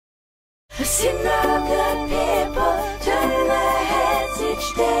I've seen no good people turn their heads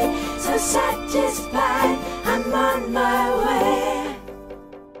each day, so satisfied I'm on my way.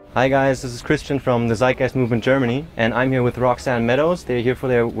 Hi guys, this is Christian from the Zeitgeist Movement Germany, and I'm here with Roxanne Meadows. They're here for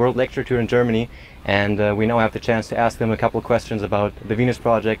their World Lecture Tour in Germany, and we now have the chance to ask them a couple of questions about the Venus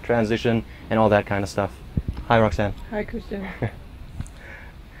Project, transition, and all that kind of stuff. Hi Roxanne. Hi Christian.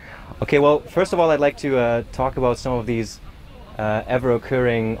 Okay, well, first of all I'd like to talk about some of these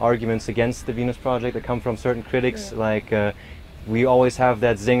ever-occurring arguments against the Venus Project that come from certain critics. Like we always have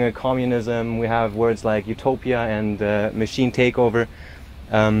that zinger communism, we have words like utopia and machine takeover.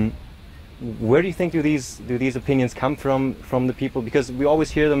 Where do you think do these opinions come from the people? Because we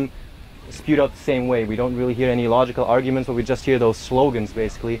always hear them spewed out the same way. We don't really hear any logical arguments, but we just hear those slogans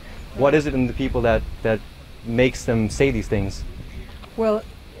basically. What is it in the people that makes them say these things? Well,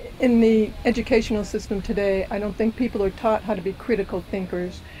 in the educational system today, I don't think people are taught how to be critical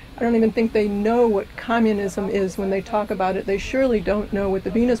thinkers. I don't even think they know what communism is when they talk about it. They surely don't know what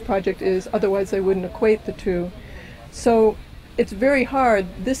the Venus Project is, otherwise they wouldn't equate the two. So it's very hard.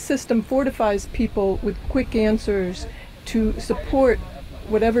 This system fortifies people with quick answers to support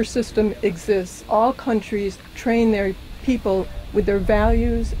whatever system exists. All countries train their people with their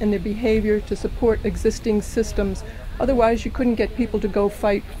values and their behavior to support existing systems. Otherwise, you couldn't get people to go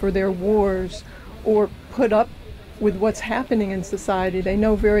fight for their wars or put up with what's happening in society. They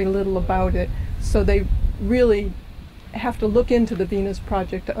know very little about it, so they really have to look into the Venus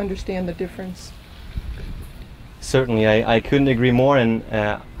Project to understand the difference. Certainly, I couldn't agree more, and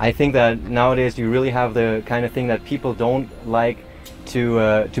I think that nowadays you really have the kind of thing that people don't like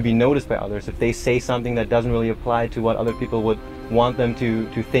to be noticed by others. If they say something that doesn't really apply to what other people would want them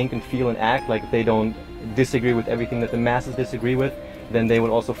to think and feel and act, like if they don't disagree with everything that the masses disagree with, then they would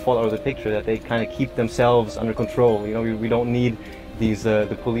also fall out of the picture, that they kind of keep themselves under control. You know, we don't need these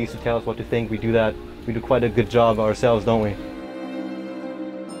the police to tell us what to think. We do quite a good job ourselves, don't we?